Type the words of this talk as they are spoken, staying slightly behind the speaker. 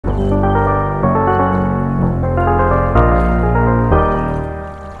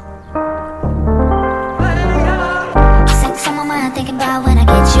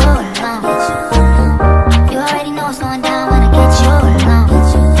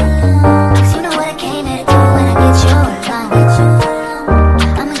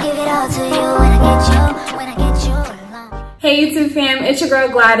girl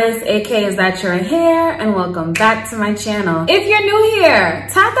Gladys, aka Is That Your Hair, and welcome back to my channel. If you're new here,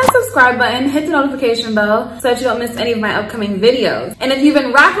 tap that subscribe button, hit the notification bell so that you don't miss any of my upcoming videos. And if you've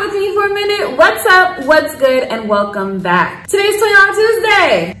been rocking with me for a minute, what's up, what's good, and welcome back. Today's $20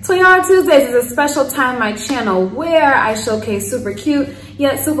 Tuesday. $20 Tuesdays is a special time on my channel where I showcase super cute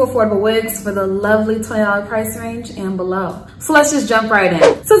yet super affordable wigs for the lovely $20 price range and below. So let's just jump right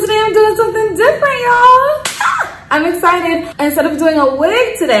in. So today I'm doing something different, y'all. I'm excited. Instead of doing a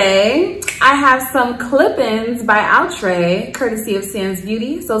wig today, I have some clip-ins by Outre, courtesy of Sans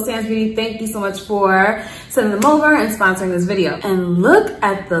Beauty. So Sans Beauty, thank you so much for sending them over and sponsoring this video. And look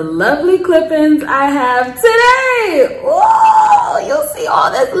at the lovely clip-ins I have today. Whoa, you'll see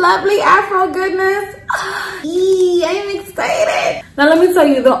all this lovely Afro goodness. I'm excited. Now let me tell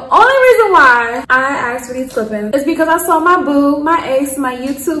you, the only reason why I asked for these clip-ins is because I saw my boo, my ace, my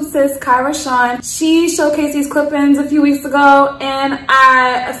YouTube sis, Kyra Sean. She showcased these clip-ins a few weeks ago and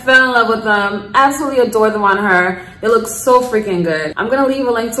I fell in love with them. Absolutely adore them on her. They look so freaking good. I'm gonna leave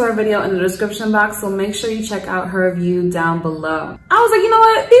a link to her video in the description box, so make sure you check out her review down below. I was like, you know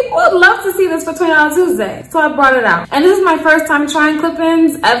what? People would love to see this for $20 Tuesday, so I brought it out. And this is my first time trying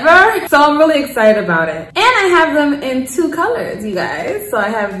clip-ins ever, so I'm really excited about it. And I have them in two colors, you guys. So I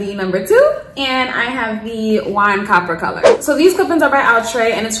have the number 2 and I have the wine copper color. So these clip-ins are by Outre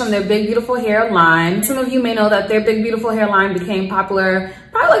and it's from their Big Beautiful Hair line. Some of you may know that their Big Beautiful Hair line became popular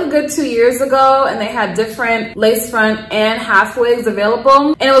probably like a good 2 years ago, and they had different lace front and half wigs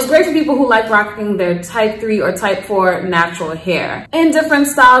available. And it was great for people who like rocking their type 3 or type 4 natural hair in different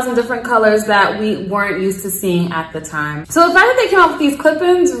styles and different colors that we weren't used to seeing at the time. So the fact that they came out with these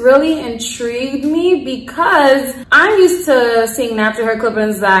clip-ins really intrigued me because I'm used to seeing natural hair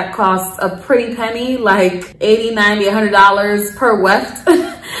clip-ins that cost a pretty penny, like $80, $90, $100 per weft.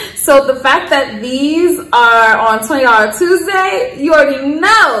 So the fact that these are on $20 Tuesday, you already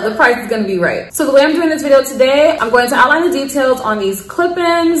know the price is gonna be right. So the way I'm doing this video today, I'm going to outline the details on these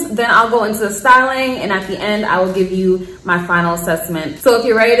clip-ins, then I'll go into the styling, and at the end, I will give you my final assessment. So if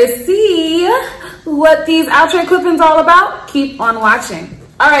you're ready to see what these Outre clip-ins are all about, keep on watching.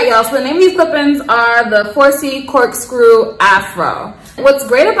 All right, y'all, so the name of these clip-ins are the 4C Corkscrew Afro. What's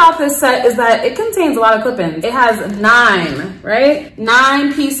great about this set is that it contains a lot of clip-ins. It has 9, right?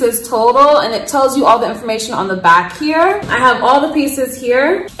 9 pieces total, and it tells you all the information on the back here. I have all the pieces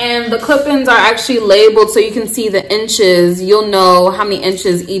here, and the clip-ins are actually labeled so you can see the inches. You'll know how many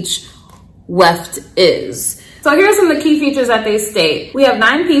inches each weft is. So here's some of the key features that they state. We have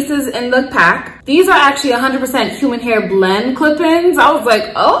 9 pieces in the pack. These are actually 100% human hair blend clip-ins. I was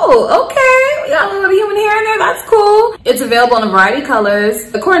like, oh, okay. We got a little bit of human hair in there, that's cool. It's available in a variety of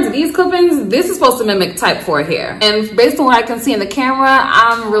colors. According to these clip-ins, this is supposed to mimic type 4 hair. And based on what I can see in the camera,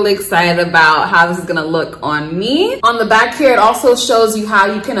 I'm really excited about how this is gonna look on me. On the back here, it also shows you how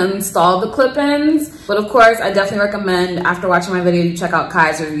you can install the clip-ins. But of course, I definitely recommend, after watching my video, you check out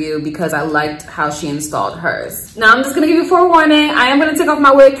Kai's review because I liked how she installed hers. Now, I'm just gonna give you forewarning. I am gonna take off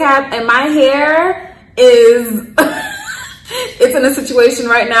my wig cap and my hair is, it's in a situation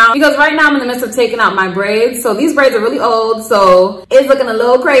right now because right now I'm in the midst of taking out my braids. So these braids are really old, so it's looking a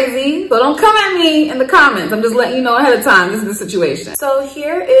little crazy. So don't come at me in the comments. I'm just letting you know ahead of time, this is the situation. So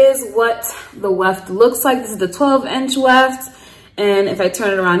here is what the weft looks like. This is the 12-inch weft. And if I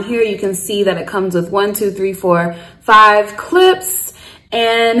turn it around here, you can see that it comes with 1, 2, 3, 4, 5 clips.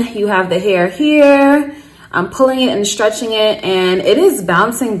 And you have the hair here. I'm pulling it and stretching it, and it is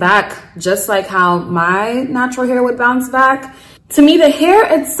bouncing back just like how my natural hair would bounce back. To me, the hair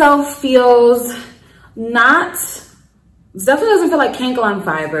itself feels not, it definitely doesn't feel like Kankalon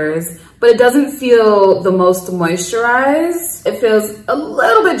fibers, but it doesn't feel the most moisturized. It feels a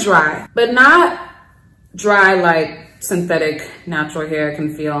little bit dry, but not dry like synthetic natural hair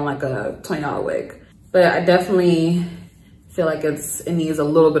can feel on like a $20 wig. But I definitely feel like it needs a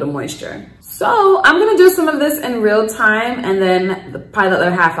little bit of moisture. So I'm gonna do some of this in real time, and then probably the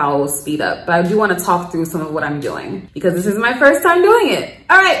other half hour will speed up. But I do wanna talk through some of what I'm doing because this is my first time doing it.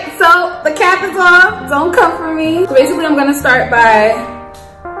 All right, so the cap is off, don't come for me. So basically I'm gonna start by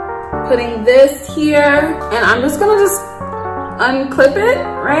putting this here, and I'm just gonna unclip it,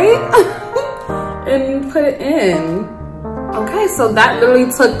 right? And put it in. Okay, so that literally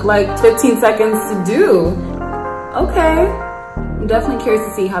took like 15 seconds to do. Okay, I'm definitely curious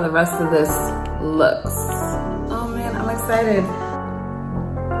to see how the rest of this looks. Oh man, I'm excited.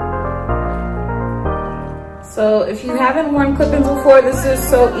 So if you haven't worn clip-ins before, this is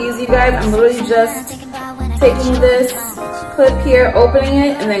so easy, guys. I'm literally just taking this clip here, opening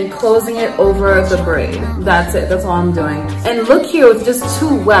it, and then closing it over the braid. That's it, that's all I'm doing. And look here with just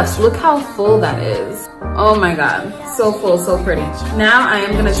 2 wefts, look how full that is. Oh my God, so full, so pretty. Now I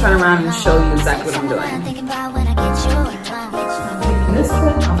am gonna turn around and show you exactly what I'm doing. Taking this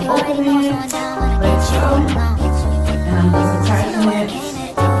clip, I'm opening it, let's go, and I'm just attaching it and closing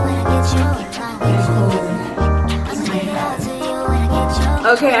it.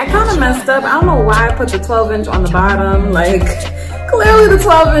 Okay, I kind of messed up. I don't know why I put the 12-inch on the bottom. Like, clearly the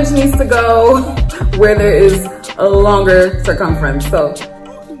 12-inch needs to go where there is a longer circumference. So,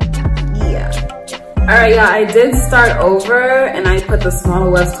 yeah. All right, y'all, I did start over and I put the smaller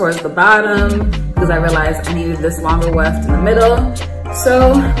weft towards the bottom because I realized I needed this longer weft in the middle.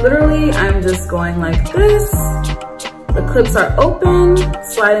 So, literally, I'm just going like this. The clips are open,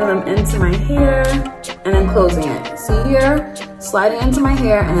 sliding them into my hair, and then closing it. See here? Sliding into my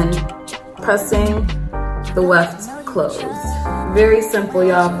hair and then pressing the weft closed. Very simple,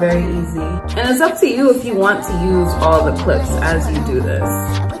 y'all, very easy. And it's up to you if you want to use all the clips as you do this.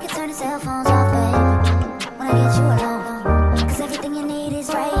 We can turn the cell phones off, babe, when I get you alone. Cause everything you need is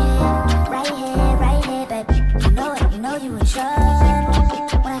right here, babe. You know it, you know you in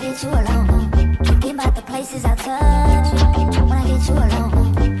charge. When I get you alone, thinking about the places I touch. When I get you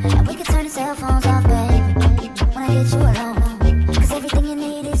alone, and we can turn the cell phones off, babe, when I get you alone.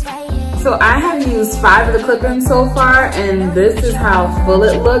 So I have used 5 of the clip-ins so far, and this is how full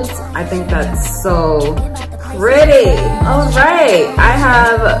it looks. I think that's so pretty. All right, I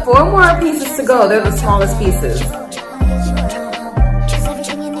have 4 more pieces to go. They're the smallest pieces.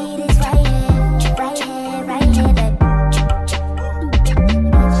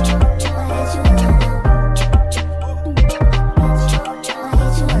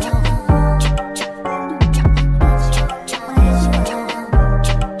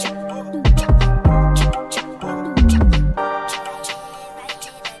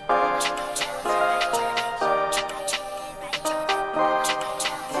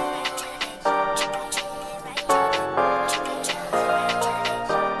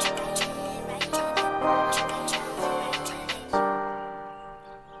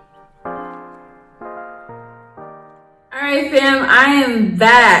 Alright fam, I am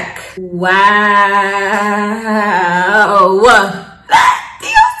back. Wow. Do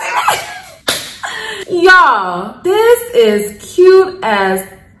you see that? Y'all, this is cute as,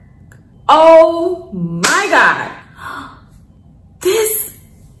 oh my God.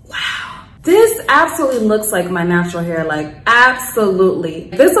 This absolutely looks like my natural hair, like absolutely.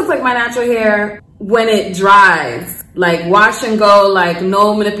 This looks like my natural hair when it dries, like wash and go, like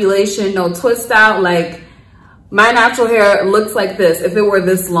no manipulation, no twist out, like my natural hair looks like this. If it were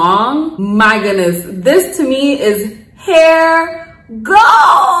this long, my goodness, this to me is hair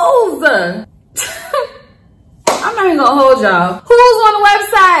gold. I'm not even gonna hold y'all. Who's on the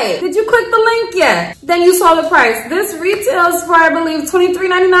website? Did you click the link yet? Then you saw the price. This retails for, I believe,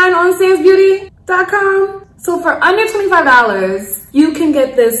 $23.99 on SAMsbeauty.com. So for under $25, you can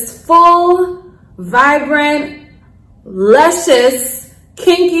get this full, vibrant, luscious,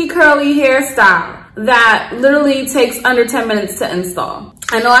 kinky curly hairstyle that literally takes under 10 minutes to install.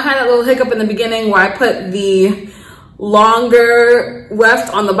 I know I had a little hiccup in the beginning where I put the longer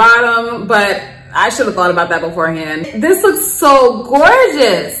weft on the bottom, but I should have thought about that beforehand. This looks so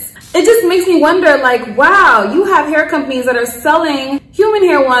gorgeous. It just makes me wonder, like, wow, you have hair companies that are selling human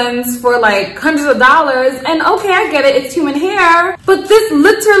hair ones for like hundreds of dollars, and okay, I get it, it's human hair, but this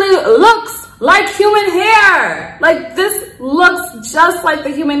literally looks like human hair. Like, this looks just like the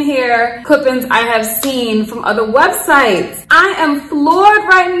human hair clip-ins I have seen from other websites. I am floored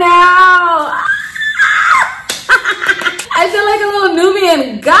right now. I feel like a little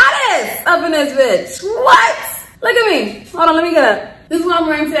Nubian goddess up in this bitch. What? Look at me. Hold on, let me get up. This is what I'm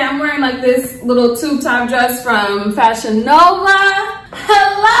wearing today. I'm wearing like this little tube top dress from Fashion Nova.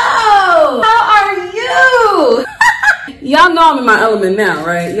 Hello, how are you? Y'all know I'm in my element now,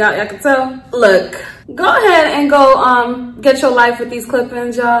 right? Y'all can tell? Look, go ahead and go get your life with these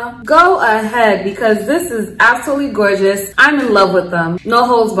clip-ins, y'all. Go ahead, because this is absolutely gorgeous. I'm in love with them. No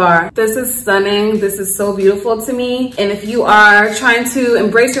holds barred. This is stunning. This is so beautiful to me. And if you are trying to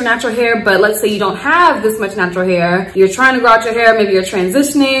embrace your natural hair, but let's say you don't have this much natural hair, you're trying to grow out your hair, maybe you're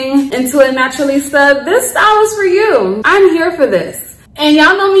transitioning into a naturalista, this style is for you. I'm here for this. And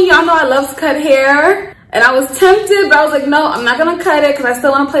y'all know me, y'all know I love to cut hair. And I was tempted, but I was like, no, I'm not gonna cut it because I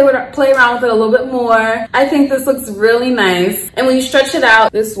still wanna play around with it a little bit more. I think this looks really nice. And when you stretch it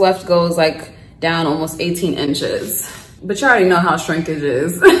out, this weft goes like down almost 18 inches. But you already know how shrinkage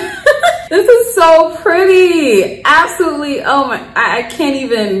is. This is so pretty. Absolutely, oh my, I can't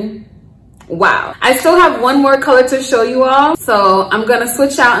even wow. I still have one more color to show you all, so I'm gonna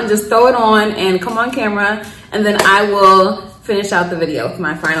switch out and just throw it on and come on camera, and then I will finish out the video with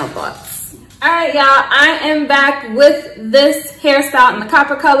my final thoughts. All right, y'all, I am back with this hairstyle in the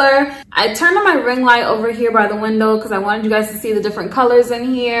copper color. I turned on my ring light over here by the window because I wanted you guys to see the different colors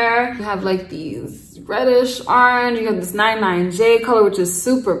in here. You have like these reddish orange, you got this 99J color, which is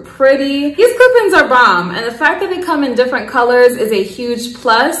super pretty. These clip-ins are bomb, and the fact that they come in different colors is a huge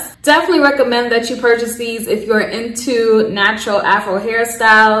plus. Definitely recommend that you purchase these if you're into natural Afro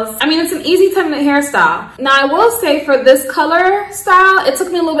hairstyles. I mean, it's an easy 10-minute hairstyle. Now, I will say for this color style, it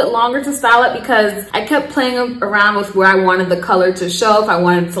took me a little bit longer to style it because I kept playing around with where I wanted the color to show, if I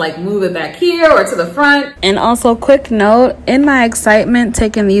wanted to like move it back here or to the front. And also, quick note, in my excitement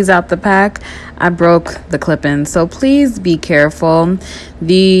taking these out the pack, I broke the clip-in, so please be careful.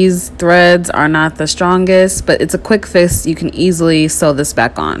 These threads are not the strongest, but it's a quick fix. You can easily sew this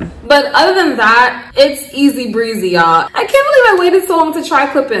back on. But other than that, it's easy breezy, y'all. I can't believe I waited so long to try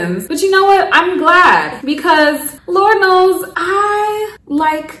clip-ins, but you know what? I'm glad, because Lord knows I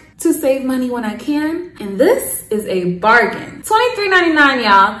like to save money when I can, and this is a bargain. $23.99,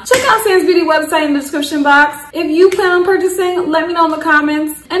 y'all. Check out Sam's Beauty website in the description box. If you plan on purchasing, let me know in the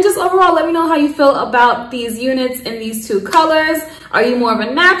comments, and just overall let me know how you feel about these units in these two colors. Are you more of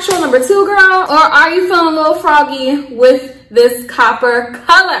a natural #2 girl, or are you feeling a little froggy with this copper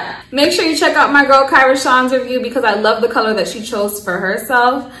color? Make sure you check out my girl Kyra Shawn's review because I love the color that she chose for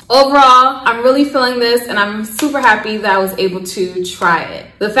herself. Overall, I'm really feeling this, and I'm super happy that I was able to try it.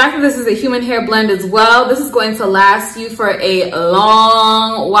 The fact that this is a human hair blend as well, this is going to last you for a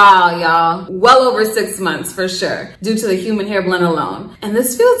long while, y'all. Well over 6 months for sure, due to the human hair blend alone. And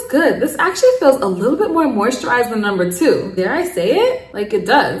this feels good. This actually feels a little bit more moisturized than #2. Dare I say it? Like, it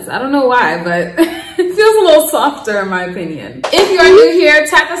does. I don't know why, but it feels a little softer in my opinion. If you are new here,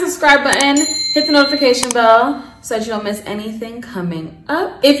 tap the subscribe button, hit the notification bell so that you don't miss anything coming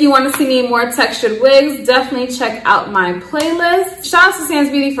up. If you want to see me in more textured wigs, definitely check out my playlist. Shout out to Sam's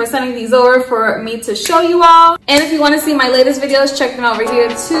Beauty for sending these over for me to show you all. And if you want to see my latest videos, check them out over here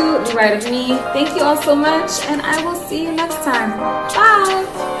to the right of me. Thank you all so much, and I will see you next time. Bye.